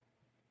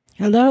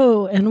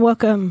Hello and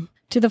welcome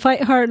to the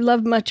Fight Hard,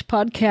 Love Much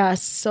podcast.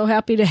 So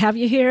happy to have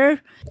you here.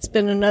 It's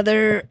been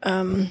another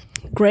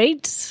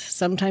great,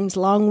 sometimes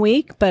long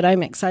week, but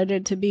I'm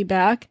excited to be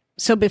back.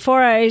 So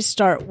before I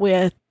start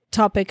with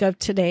topic of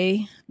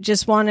today,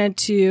 just wanted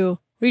to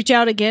reach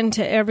out again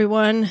to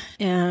everyone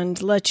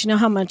and let you know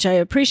how much I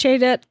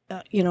appreciate it.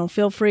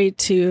 Feel free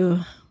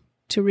to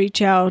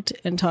reach out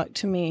and talk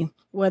to me,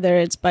 whether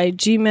it's by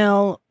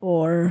Gmail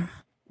or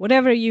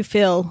whatever you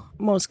feel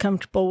most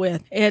comfortable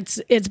with.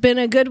 It's been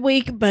a good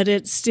week, but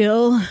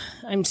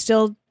I'm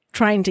still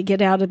trying to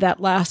get out of that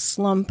last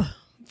slump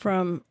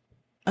from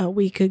a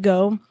week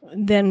ago.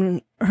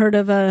 Then heard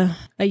of a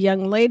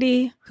young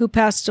lady who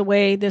passed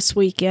away this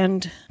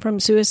weekend from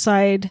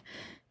suicide,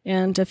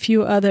 and a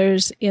few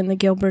others in the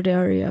Gilbert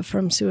area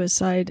from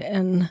suicide.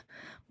 And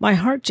my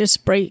heart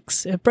just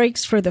breaks. It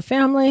breaks for the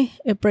family.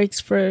 It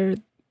breaks for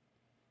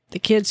the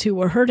kids who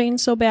were hurting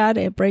so bad.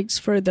 It breaks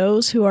for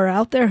those who are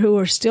out there who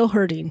are still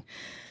hurting,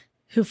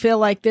 who feel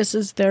like this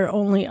is their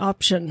only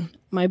option.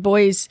 My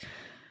boys,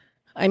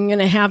 I'm going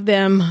to have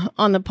them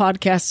on the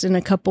podcast in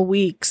a couple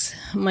weeks,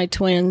 my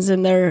twins,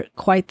 and they're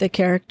quite the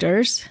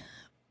characters.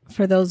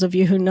 For those of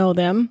you who know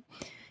them,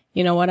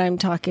 you know what I'm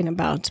talking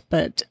about.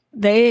 But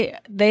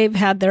they've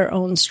had their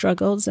own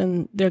struggles,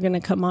 and they're going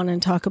to come on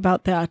and talk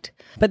about that.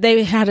 But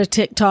they had a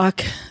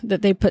TikTok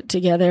that they put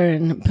together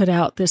and put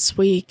out this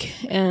week,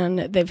 and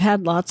they've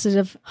had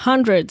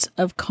hundreds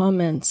of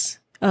comments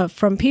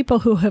from people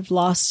who have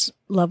lost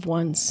loved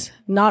ones.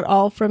 Not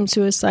all from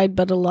suicide,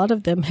 but a lot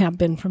of them have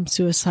been from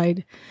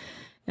suicide.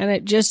 And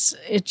it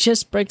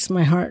just breaks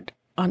my heart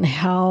on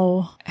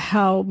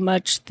how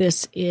much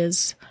this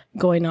is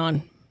going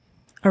on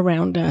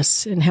around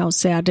us, and how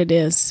sad it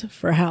is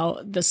for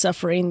how the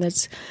suffering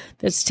that's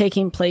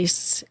taking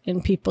place in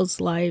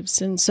people's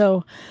lives. And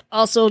so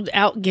also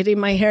out getting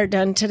my hair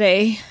done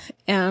today,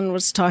 and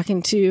was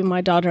talking to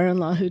my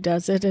daughter-in-law who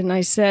does it. And I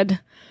said,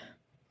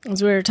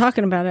 as we were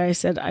talking about it, I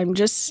said, I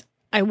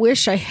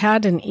wish I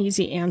had an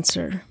easy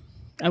answer.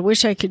 I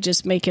wish I could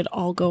just make it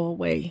all go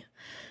away,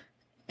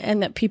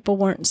 and that people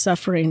weren't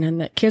suffering,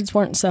 and that kids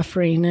weren't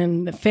suffering,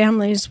 and the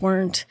families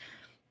weren't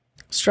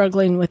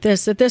struggling with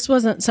this, that this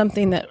wasn't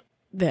something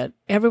that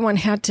everyone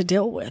had to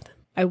deal with.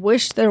 I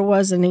wish there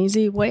was an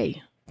easy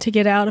way to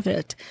get out of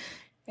it.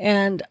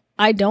 And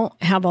I don't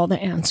have all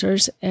the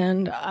answers,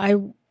 and I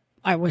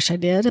wish I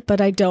did, but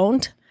I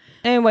don't.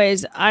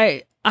 Anyways,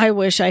 I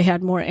wish I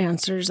had more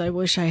answers. I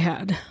wish I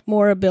had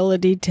more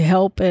ability to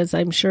help, as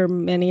I'm sure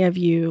many of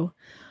you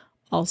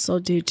also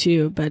do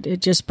too. But it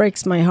just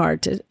breaks my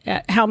heart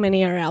at how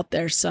many are out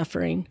there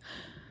suffering.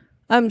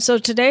 So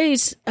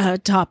today's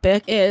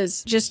topic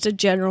is just a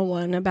general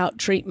one about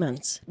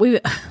treatments.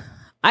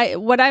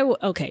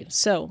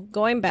 So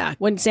going back,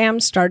 when Sam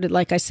started,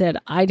 like I said,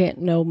 I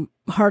didn't know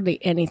hardly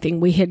anything.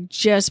 We had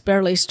just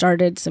barely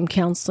started some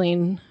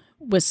counseling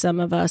with some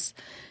of us,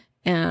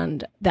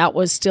 and that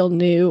was still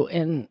new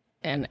and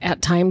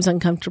at times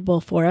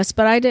uncomfortable for us,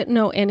 but I didn't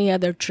know any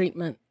other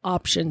treatment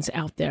options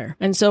out there.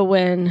 And so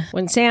when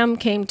Sam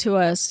came to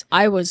us,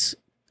 I was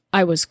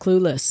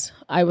clueless.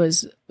 I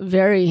was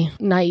very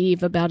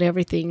naive about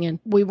everything, and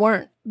we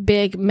weren't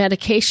big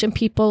medication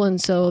people, and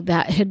so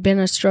that had been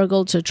a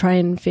struggle to try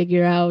and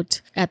figure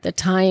out at the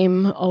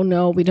time. Oh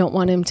no, we don't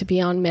want him to be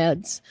on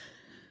meds,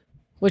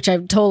 which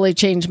I've totally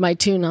changed my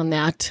tune on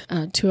that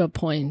to a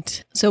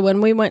point. So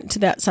when we went to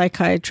that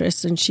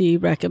psychiatrist and she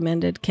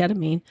recommended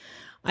ketamine,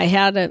 I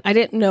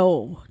didn't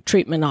know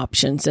treatment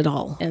options at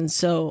all. And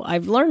so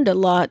I've learned a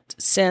lot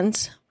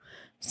since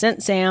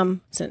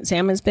Sam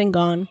has been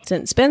gone,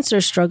 since Spencer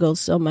struggles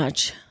so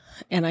much,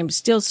 and I'm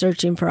still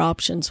searching for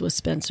options with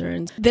Spencer.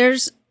 And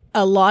there's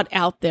a lot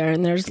out there,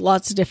 and there's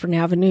lots of different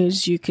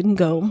avenues you can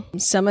go.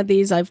 Some of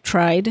these I've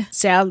tried.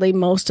 Sadly,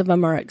 most of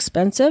them are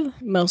expensive.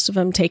 Most of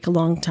them take a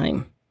long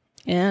time.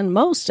 And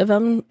most of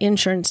them,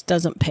 insurance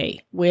doesn't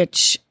pay,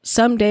 which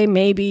someday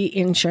maybe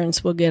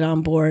insurance will get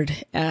on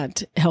board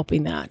at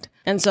helping that.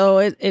 And so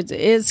it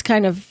is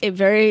kind of a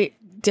very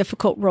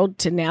difficult road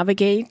to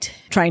navigate,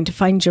 trying to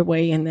find your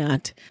way in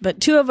that. But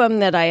two of them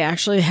that I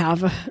actually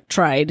have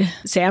tried,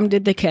 Sam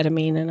did the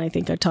ketamine, and I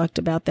think I talked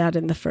about that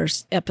in the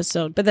first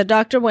episode. But the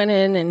doctor went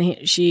in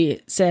and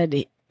she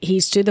said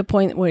he's to the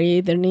point where he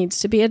either needs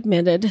to be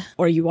admitted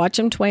or you watch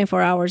him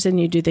 24 hours and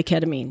you do the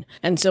ketamine.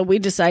 And so we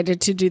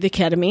decided to do the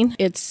ketamine.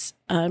 It's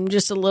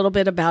just a little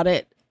bit about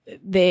it.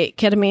 The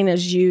ketamine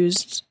is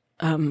used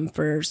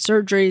for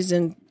surgeries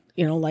and,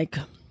 like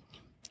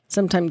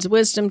sometimes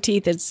wisdom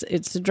teeth.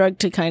 It's a drug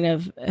to kind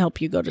of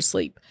help you go to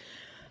sleep.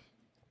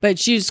 But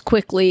it's used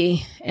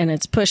quickly and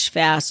it's pushed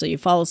fast, so you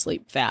fall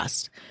asleep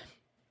fast.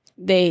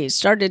 They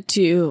started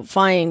to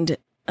find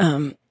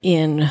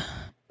in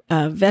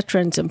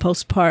veterans and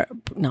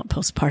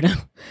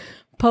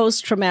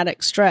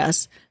post-traumatic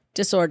stress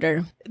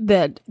disorder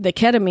that the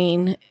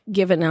ketamine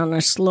given on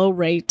a slow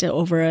rate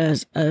over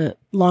a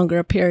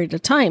longer period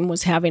of time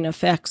was having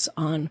effects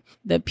on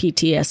the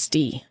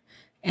PTSD,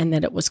 and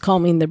that it was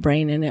calming the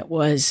brain and it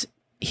was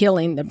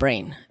healing the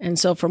brain. And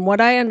so from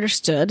what I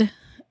understood,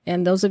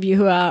 And those of you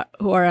who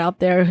are out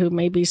there who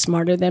may be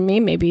smarter than me,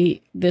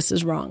 maybe this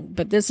is wrong,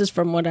 but this is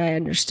from what I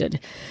understood.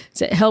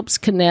 So it helps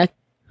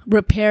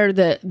repair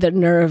the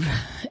nerve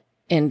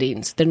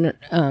endings, the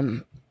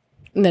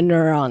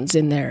neurons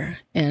in there,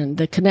 and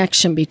the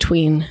connection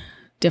between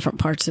different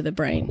parts of the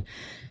brain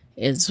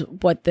is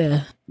what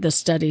the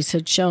studies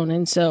had shown.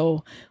 And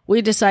so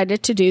we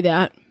decided to do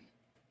that.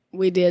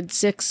 We did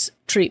 6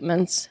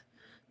 treatments.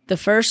 The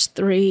first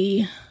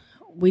 3,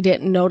 we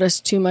didn't notice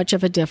too much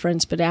of a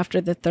difference, but after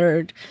the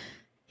 3rd,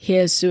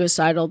 his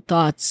suicidal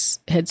thoughts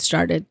had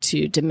started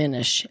to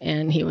diminish,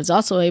 and he was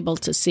also able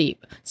to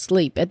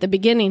sleep. At the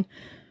beginning,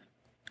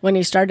 when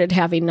he started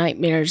having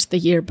nightmares the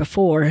year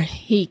before,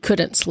 he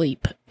couldn't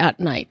sleep at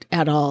night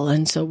at all,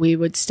 and so we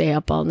would stay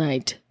up all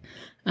night,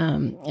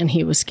 and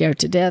he was scared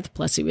to death,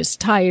 plus he was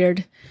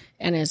tired,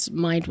 and his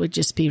mind would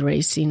just be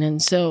racing.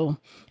 And so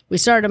we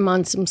started him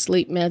on some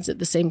sleep meds at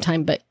the same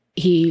time, but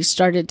he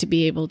started to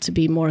be able to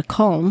be more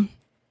calm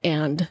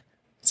and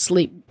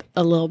sleep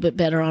a little bit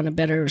better on a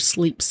better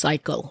sleep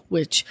cycle,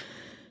 which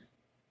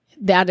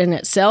that in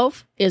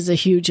itself is a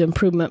huge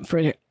improvement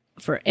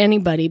for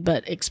anybody,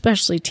 but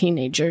especially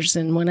teenagers.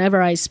 And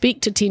whenever I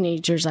speak to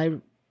teenagers, I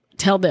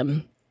tell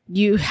them,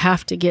 you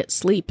have to get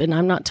sleep. And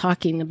I'm not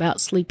talking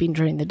about sleeping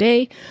during the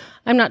day.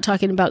 I'm not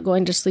talking about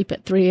going to sleep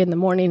at 3 a.m.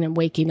 and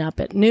waking up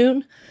at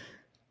noon.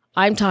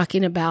 I'm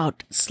talking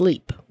about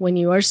sleep. When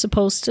you are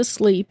supposed to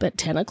sleep at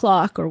 10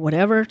 o'clock or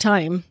whatever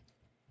time,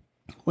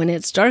 when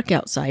it's dark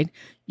outside,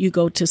 you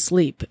go to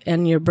sleep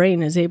and your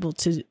brain is able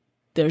to,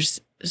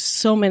 there's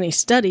so many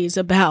studies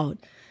about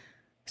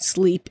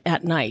sleep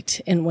at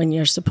night and when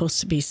you're supposed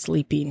to be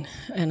sleeping.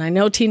 And I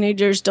know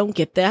teenagers don't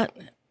get that.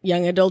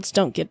 Young adults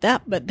don't get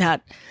that, but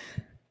that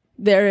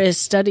there is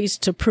studies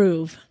to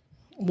prove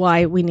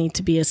why we need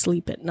to be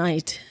asleep at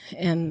night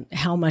and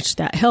how much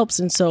that helps.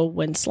 And so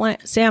when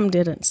Sam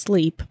didn't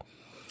sleep,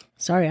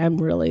 sorry, I'm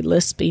really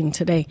lisping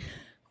today.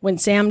 When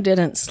Sam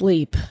didn't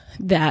sleep,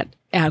 that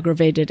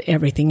aggravated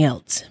everything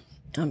else.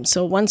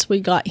 So once we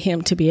got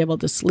him to be able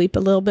to sleep a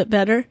little bit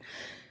better,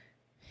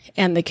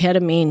 and the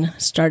ketamine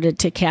started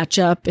to catch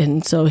up,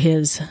 and so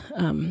his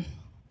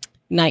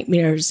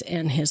nightmares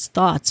and his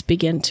thoughts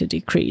began to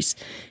decrease,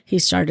 he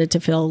started to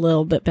feel a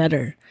little bit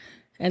better.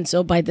 And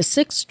so by the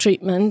 6th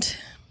treatment,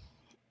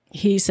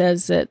 he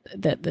says that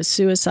the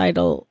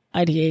suicidal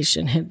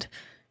ideation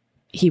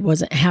he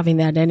wasn't having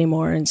that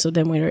anymore. And so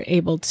then we were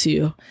able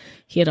to,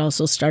 he had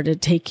also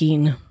started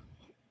taking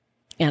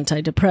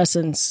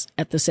antidepressants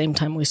at the same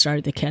time we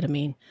started the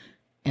ketamine.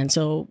 And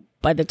so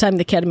by the time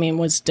the ketamine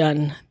was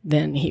done,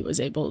 then he was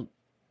able,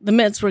 the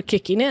meds were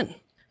kicking in.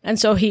 And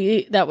so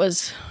that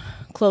was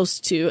close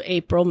to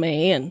April,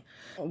 May, and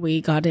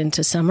we got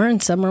into summer,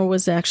 and summer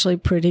was actually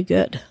pretty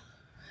good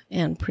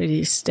and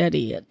pretty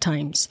steady at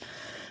times.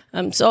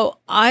 So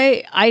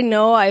I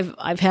know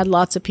I've had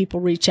lots of people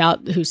reach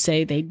out who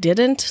say they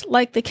didn't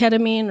like the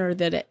ketamine, or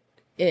that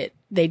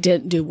they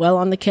didn't do well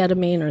on the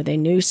ketamine, or they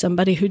knew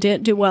somebody who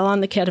didn't do well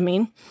on the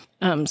ketamine.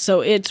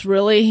 So it's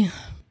really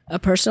a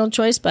personal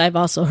choice, but I've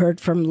also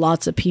heard from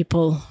lots of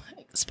people,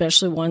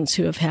 especially ones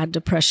who have had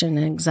depression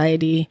and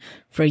anxiety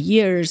for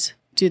years,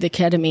 do the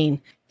ketamine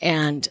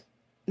and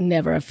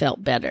never have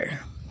felt better.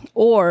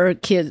 Or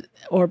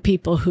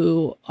people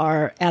who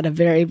are at a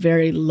very,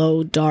 very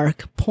low,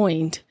 dark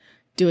point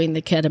doing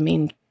the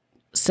ketamine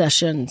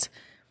sessions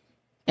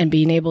and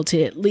being able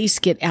to at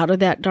least get out of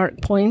that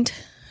dark point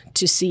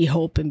to see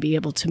hope and be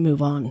able to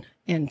move on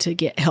and to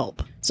get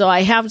help. So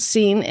I have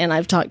seen, and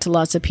I've talked to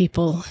lots of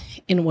people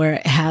in where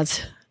it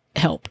has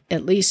help,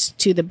 at least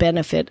to the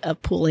benefit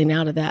of pulling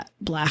out of that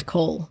black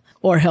hole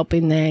or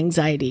helping the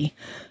anxiety.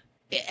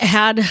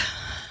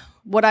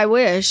 What I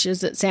wish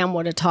is that Sam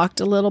would have talked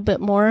a little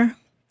bit more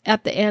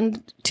at the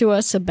end to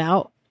us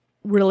about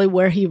really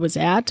where he was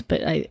at.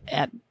 But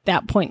at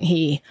that point,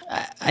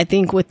 I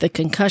think with the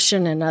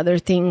concussion and other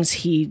things,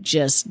 he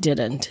just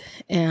didn't.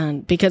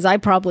 And because I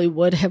probably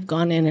would have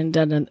gone in and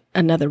done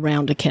another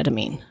round of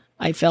ketamine.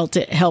 I felt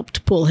it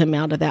helped pull him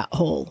out of that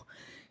hole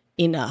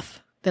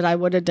enough that I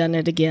would have done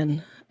it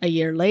again a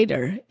year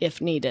later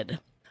if needed.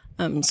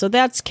 So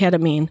that's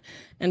ketamine.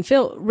 And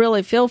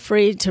feel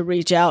free to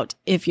reach out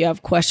if you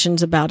have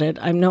questions about it.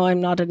 I know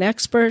I'm not an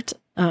expert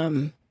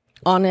on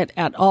it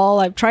at all.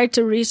 I've tried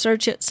to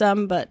research it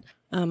some, but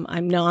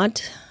I'm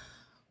not.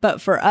 But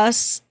for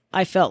us,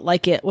 I felt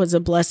like it was a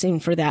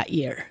blessing for that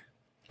year.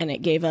 And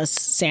it gave us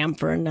Sam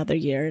for another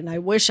year. And I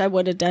wish I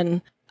would have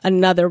done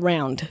another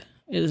round.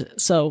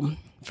 So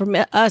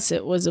for us,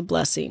 it was a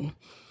blessing.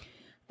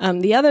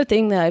 The other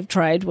thing that I've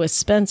tried with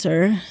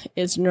Spencer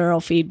is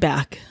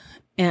neurofeedback.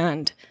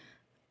 And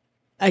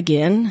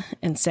again,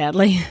 and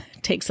sadly,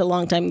 it takes a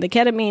long time. The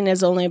ketamine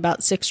is only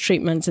about 6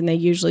 treatments, and they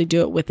usually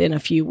do it within a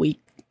few week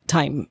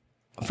time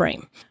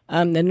frame.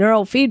 The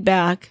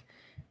neurofeedback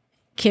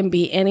can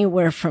be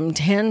anywhere from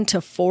 10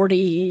 to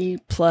 40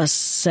 plus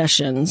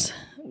sessions.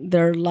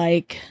 They're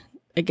like,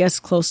 I guess,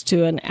 close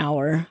to an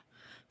hour,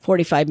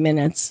 45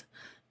 minutes,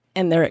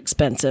 and they're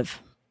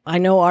expensive. I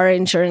know our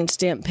insurance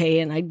didn't pay,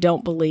 and I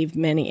don't believe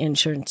many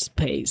insurance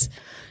pays.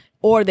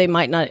 or they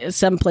might not.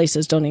 Some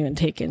places don't even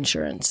take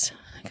insurance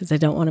because they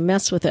don't want to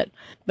mess with it.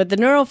 But the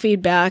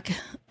neurofeedback,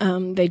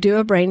 they do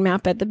a brain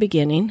map at the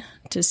beginning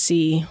to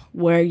see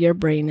where your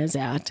brain is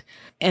at.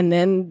 And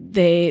then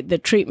the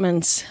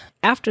treatments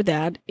after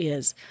that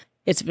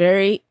it's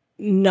very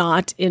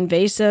not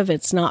invasive.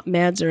 It's not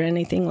meds or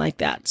anything like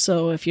that.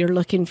 So if you're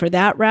looking for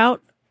that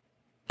route,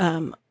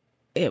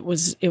 it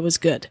was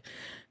good.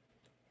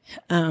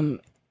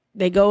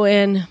 They go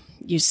in,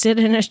 you sit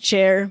in a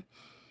chair.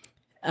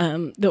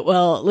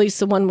 At least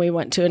the one we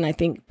went to, and I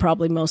think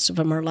probably most of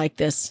them are like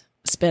this.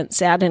 Spence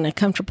sat in a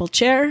comfortable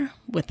chair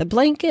with a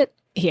blanket.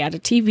 He had a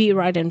TV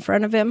right in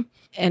front of him,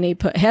 and he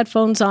put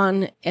headphones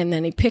on, and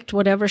then he picked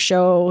whatever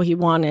show he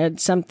wanted,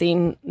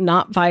 something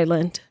not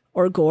violent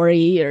or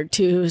gory or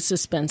too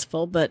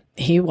suspenseful, but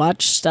he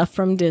watched stuff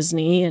from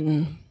Disney,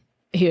 and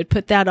he would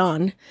put that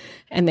on,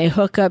 and they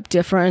hook up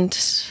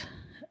different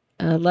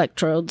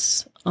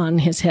electrodes on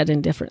his head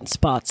in different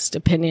spots,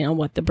 depending on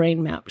what the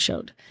brain map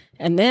showed.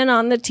 And then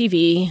on the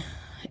TV,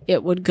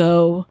 it would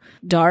go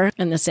dark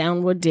and the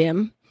sound would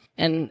dim.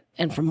 And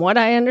from what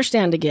I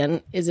understand,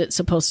 again, is it's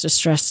supposed to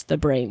stress the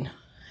brain.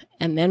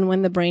 And then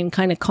when the brain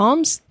kind of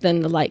calms,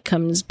 then the light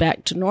comes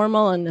back to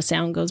normal and the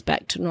sound goes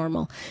back to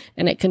normal.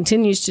 And it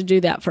continues to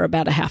do that for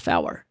about a half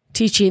hour,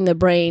 teaching the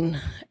brain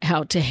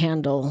how to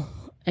handle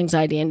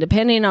anxiety. And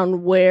depending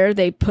on where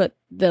they put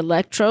the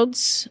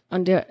electrodes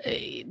on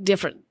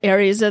different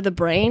areas of the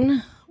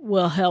brain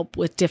will help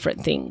with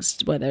different things,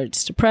 whether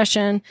it's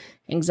depression,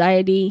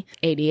 anxiety,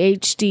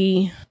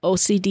 ADHD,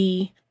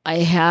 OCD.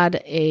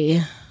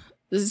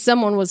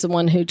 Someone was the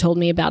one who told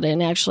me about it,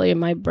 and actually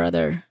my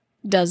brother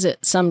does it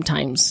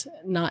sometimes,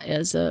 not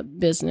as a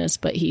business,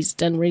 but he's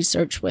done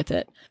research with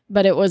it.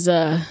 But it was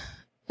a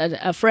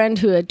friend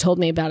who had told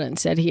me about it and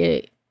said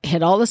he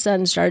had all of a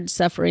sudden started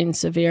suffering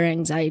severe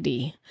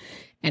anxiety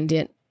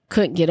and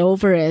couldn't get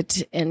over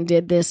it, and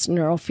did this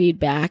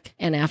neurofeedback.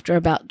 And after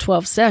about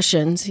 12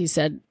 sessions, he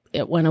said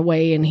it went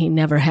away and he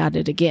never had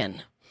it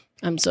again.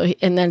 And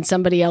then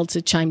somebody else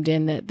had chimed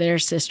in that their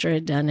sister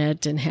had done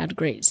it and had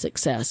great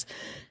success.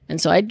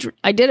 And so I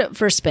did it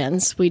for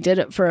Spence. We did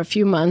it for a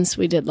few months.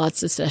 We did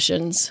lots of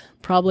sessions,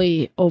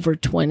 probably over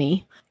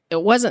 20.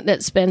 It wasn't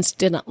that Spence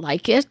didn't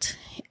like it.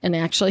 And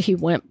actually, he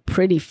went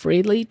pretty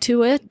freely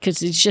to it because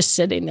he's just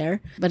sitting there.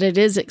 But it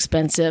is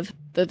expensive.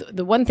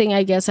 The one thing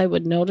I guess I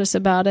would notice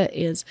about it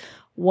is,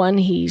 one,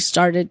 he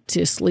started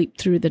to sleep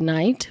through the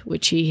night,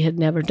 which he had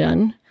never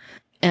done.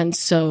 And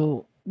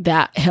so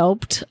that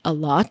helped a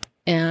lot.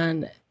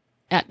 And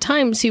at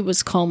times he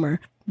was calmer,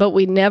 but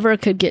we never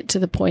could get to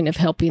the point of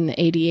helping the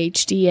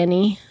ADHD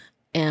any.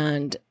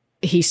 And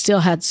he still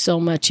had so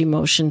much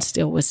emotion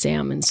still with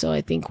Sam. And so I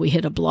think we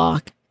hit a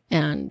block,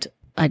 and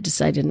I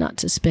decided not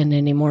to spend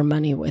any more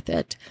money with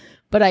it.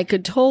 But I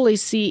could totally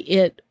see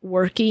it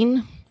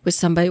working with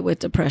somebody with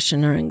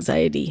depression or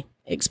anxiety,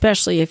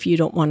 especially if you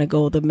don't want to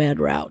go the med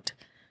route,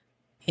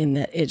 in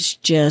that it's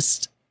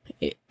just,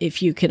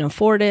 if you can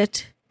afford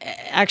it.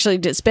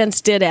 Actually, Spence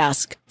did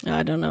ask,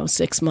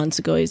 6 months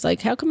ago, he's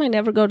like, how come I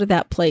never go to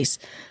that place?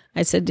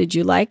 I said, did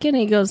you like it? And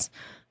he goes,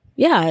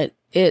 yeah,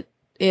 it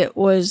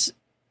was,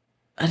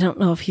 I don't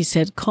know if he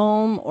said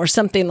calm or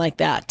something like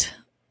that.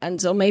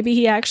 And so maybe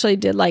he actually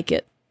did like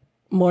it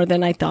more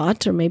than I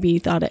thought, or maybe he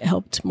thought it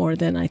helped more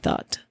than I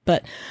thought.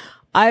 But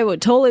I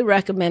would totally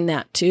recommend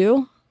that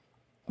too,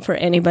 for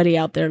anybody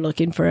out there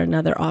looking for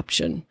another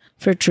option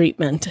for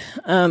treatment.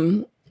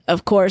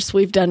 Of course,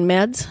 we've done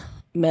meds.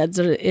 Meds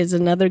is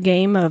another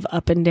game of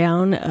up and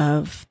down,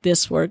 of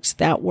this works,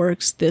 that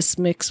works, this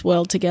mix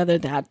well together,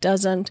 that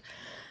doesn't.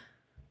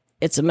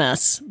 It's a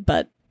mess,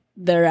 but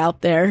they're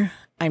out there.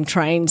 I'm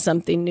trying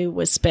something new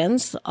with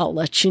Spence. I'll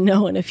let you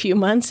know in a few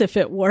months if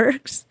it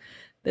works.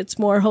 That's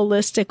more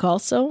holistic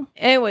also.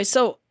 Anyway,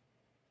 so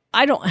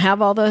I don't have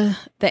all the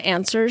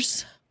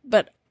answers,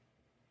 but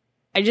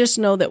I just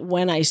know that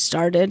when I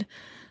started,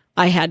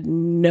 I had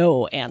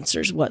no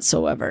answers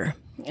whatsoever.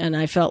 And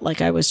I felt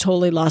like I was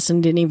totally lost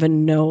and didn't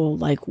even know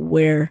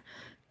where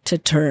to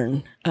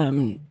turn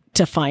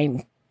to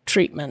find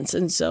treatments.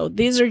 And so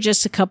these are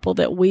just a couple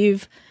that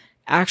we've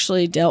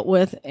actually dealt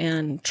with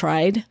and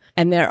tried.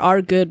 And there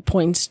are good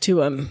points to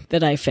them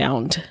that I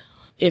found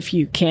if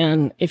you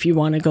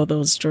want to go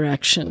those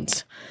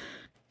directions.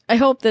 I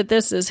hope that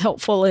this is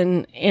helpful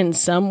in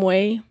some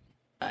way.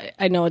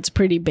 I know it's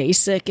pretty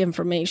basic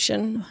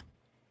information,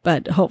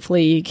 but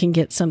hopefully you can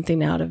get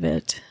something out of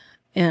it.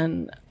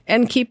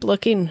 And keep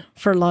looking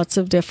for lots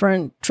of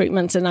different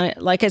treatments. And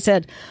like I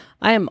said,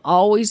 I am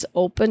always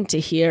open to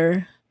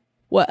hear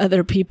what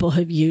other people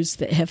have used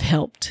that have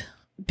helped,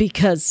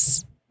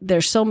 because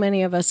there's so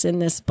many of us in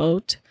this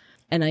boat.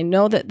 And I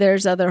know that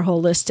there's other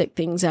holistic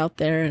things out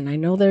there, and I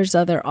know there's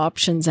other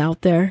options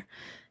out there.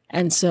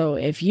 And so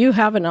if you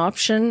have an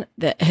option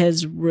that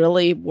has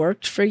really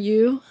worked for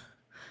you,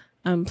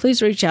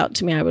 please reach out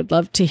to me. I would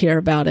love to hear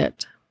about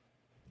it.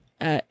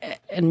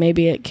 And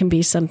maybe it can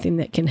be something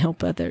that can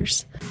help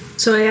others.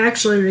 So I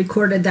actually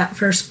recorded that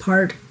first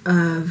part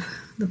of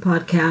the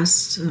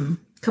podcast a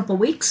couple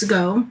weeks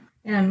ago,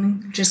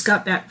 and just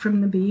got back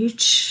from the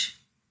beach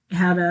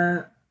had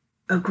a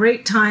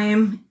great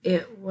time.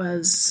 It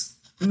was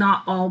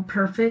not all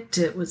perfect.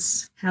 It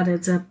had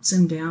its ups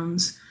and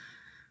downs.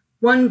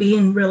 One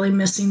being really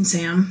missing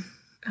Sam,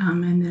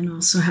 and then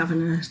also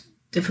having a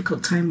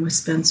difficult time with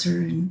Spencer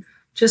and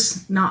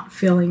just not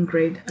feeling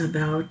great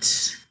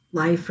about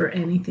life or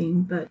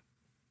anything. But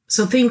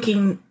so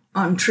thinking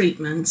on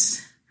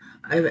treatments,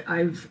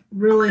 I've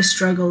really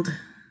struggled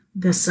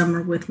this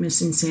summer with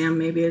missing Sam.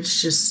 Maybe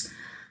it's just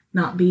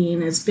not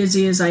being as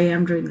busy as I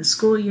am during the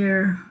school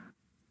year.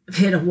 I've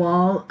hit a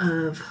wall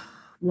of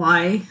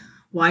why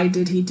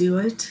did he do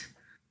it?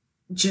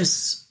 There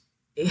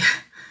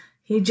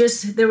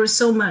was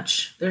so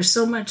much. There's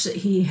so much that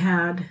he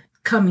had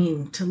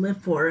coming to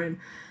live for. And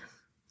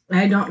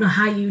I don't know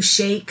how you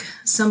shake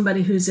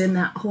somebody who's in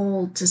that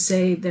hole to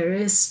say there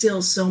is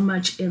still so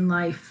much in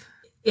life.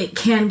 It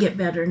can get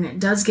better, and it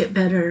does get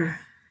better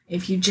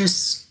if you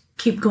just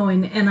keep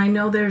going. And I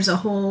know there's a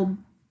whole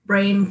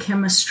brain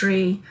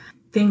chemistry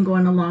thing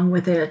going along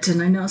with it.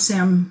 And I know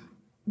Sam,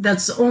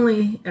 that's the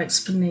only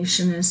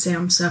explanation is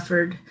Sam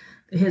suffered.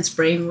 His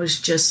brain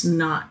was just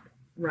not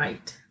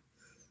right.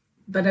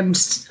 But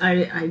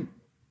I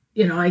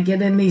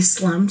get in these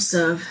slumps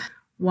of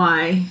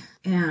why,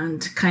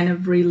 and kind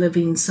of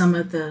reliving some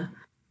of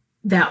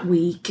that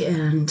week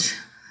and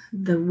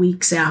the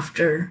weeks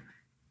after.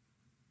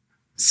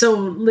 So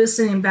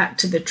listening back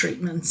to the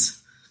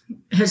treatments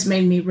has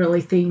made me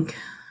really think,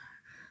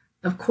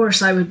 of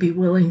course I would be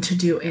willing to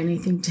do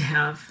anything to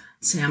have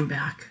Sam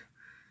back.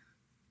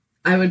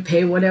 I would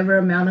pay whatever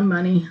amount of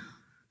money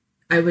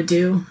I would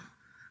do.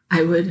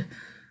 I would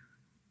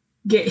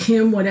get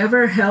him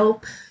whatever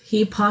help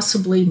he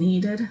possibly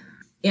needed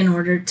in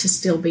order to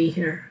still be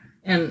here.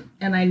 And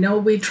I know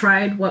we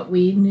tried what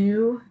we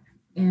knew,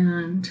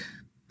 and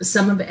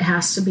some of it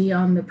has to be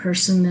on the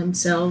person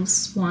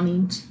themselves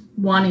wanting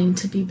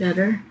to be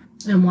better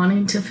and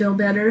wanting to feel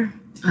better,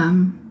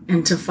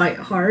 and to fight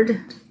hard.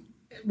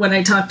 When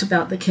I talked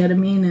about the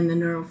ketamine and the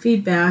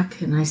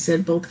neurofeedback, and I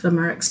said both of them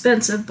are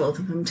expensive, both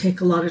of them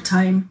take a lot of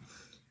time,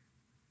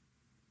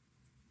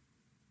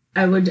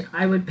 I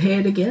would pay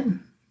it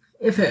again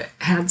if it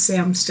had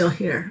Sam still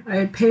here. I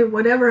would pay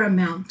whatever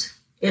amount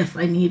if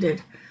I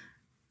needed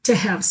to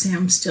have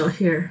Sam still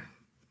here.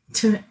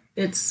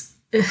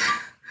 It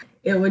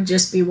would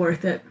just be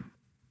worth it.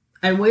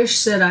 I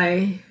wish that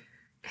I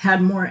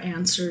had more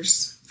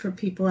answers for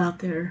people out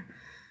there,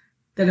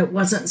 that it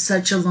wasn't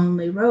such a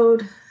lonely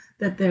road,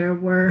 that there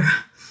were,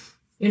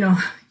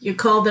 you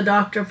call the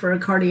doctor for a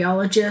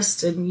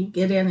cardiologist and you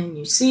get in and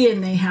you see,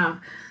 and they have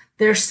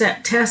their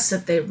set tests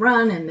that they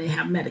run, and they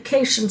have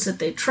medications that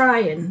they try,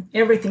 and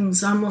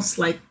everything's almost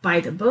like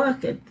by the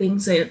book, and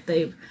things that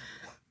they've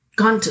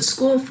gone to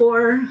school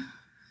for.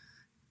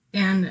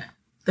 And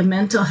the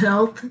mental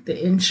health,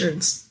 the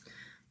insurance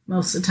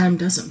most of the time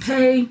doesn't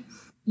pay.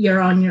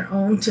 You're on your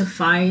own to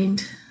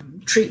find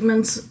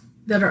treatments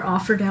that are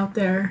offered out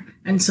there.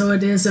 And so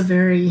it is a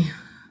very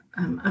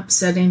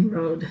upsetting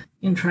road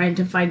in trying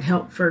to find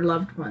help for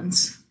loved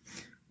ones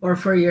or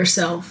for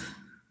yourself.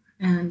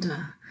 And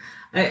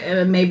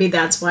maybe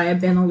that's why I've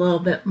been a little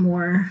bit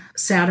more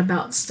sad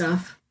about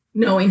stuff,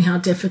 knowing how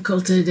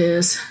difficult it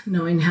is,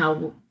 knowing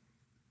how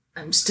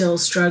I'm still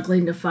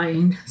struggling to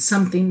find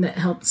something that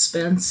helps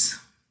Spence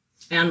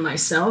and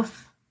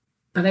myself.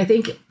 But I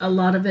think a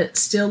lot of it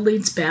still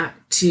leads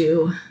back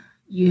to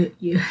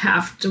you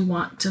have to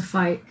want to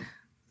fight,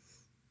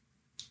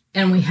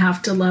 and we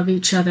have to love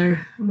each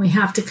other, and we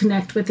have to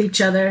connect with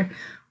each other.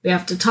 We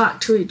have to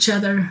talk to each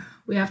other.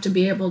 We have to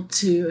be able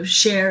to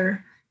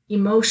share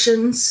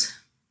emotions,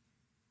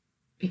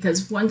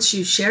 because once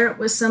you share it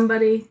with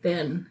somebody,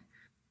 then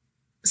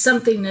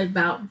something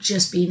about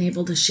just being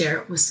able to share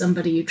it with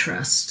somebody you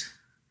trust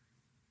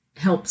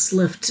helps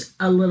lift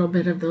a little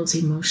bit of those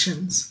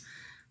emotions.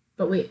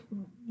 But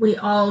we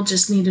all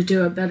just need to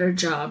do a better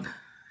job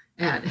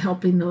at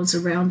helping those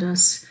around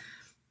us,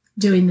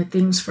 doing the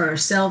things for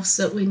ourselves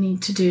that we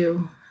need to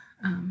do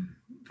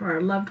for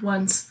our loved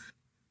ones.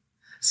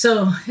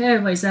 So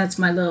anyways, that's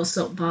my little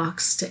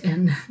soapbox to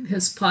end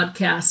this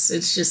podcast.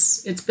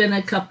 It's been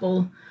a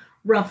couple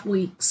rough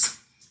weeks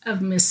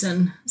of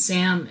missing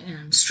Sam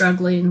and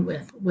struggling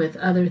with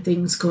other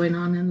things going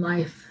on in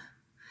life.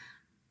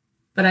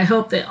 But I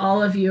hope that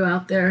all of you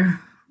out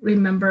there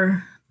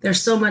remember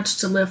there's so much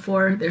to live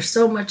for. There's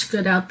so much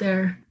good out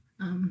there.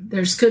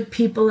 There's good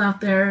people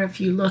out there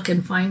if you look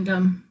and find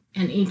them.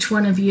 And each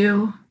one of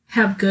you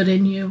have good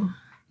in you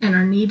and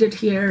are needed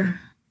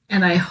here.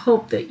 And I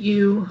hope that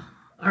you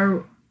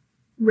are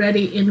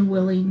ready and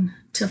willing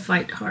to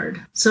fight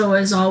hard. So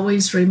as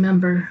always,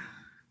 remember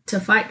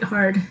to fight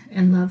hard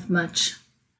and love much.